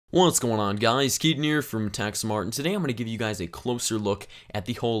What's going on, guys? Keaton here from TechSmart, and today I'm going to give you guys a closer look at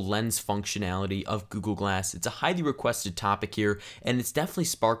the whole lens functionality of Google Glass. It's a highly requested topic here, and it's definitely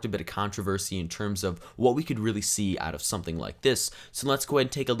sparked a bit of controversy in terms of what we could really see out of something like this. So let's go ahead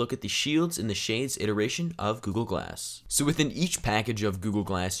and take a look at the shields and the shades iteration of Google Glass. So within each package of Google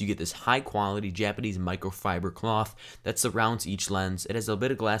Glass, you get this high-quality Japanese microfiber cloth that surrounds each lens. It has a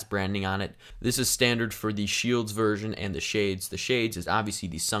bit of glass branding on it. This is standard for the shields version and the shades. The shades is obviously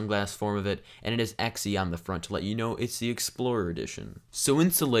the sunglass form of it, and it has XE on the front to let you know it's the Explorer edition. So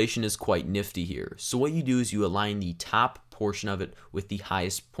installation is quite nifty here. So what you do is you align the top portion of it with the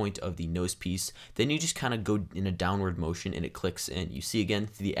highest point of the nose piece, then you just kind of go in a downward motion and it clicks in. You see again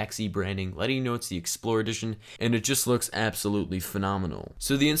the XE branding letting you know it's the Explorer edition, and it just looks absolutely phenomenal.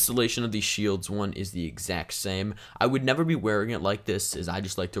 So the installation of the shields one is the exact same. I would never be wearing it like this, as I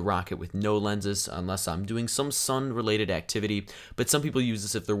just like to rock it with no lenses unless I'm doing some sun related activity, but some people use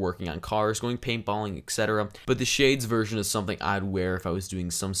this if they're working on cars, going paintballing, etc. But the shades version is something I'd wear if I was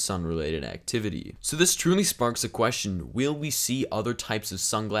doing some sun related activity. So this truly sparks a question: will we see other types of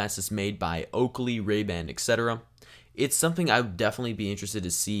sunglasses made by Oakley, Ray-Ban, etc.? It's something I would definitely be interested to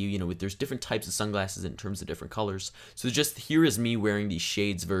see. There's different types of sunglasses in terms of different colors. So just here is me wearing the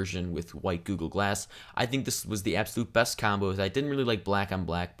shades version with white Google Glass. I think this was the absolute best combo, as I didn't really like black on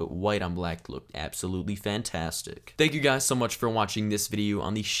black, but white on black looked absolutely fantastic. Thank you guys so much for watching this video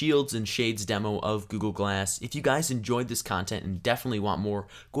on the shields and shades demo of Google Glass. If you guys enjoyed this content and definitely want more,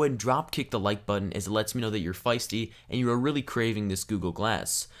 go ahead and drop kick the like button, as it lets me know that you're feisty and you are really craving this Google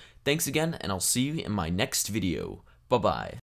Glass. Thanks again, and I'll see you in my next video. Bye-bye.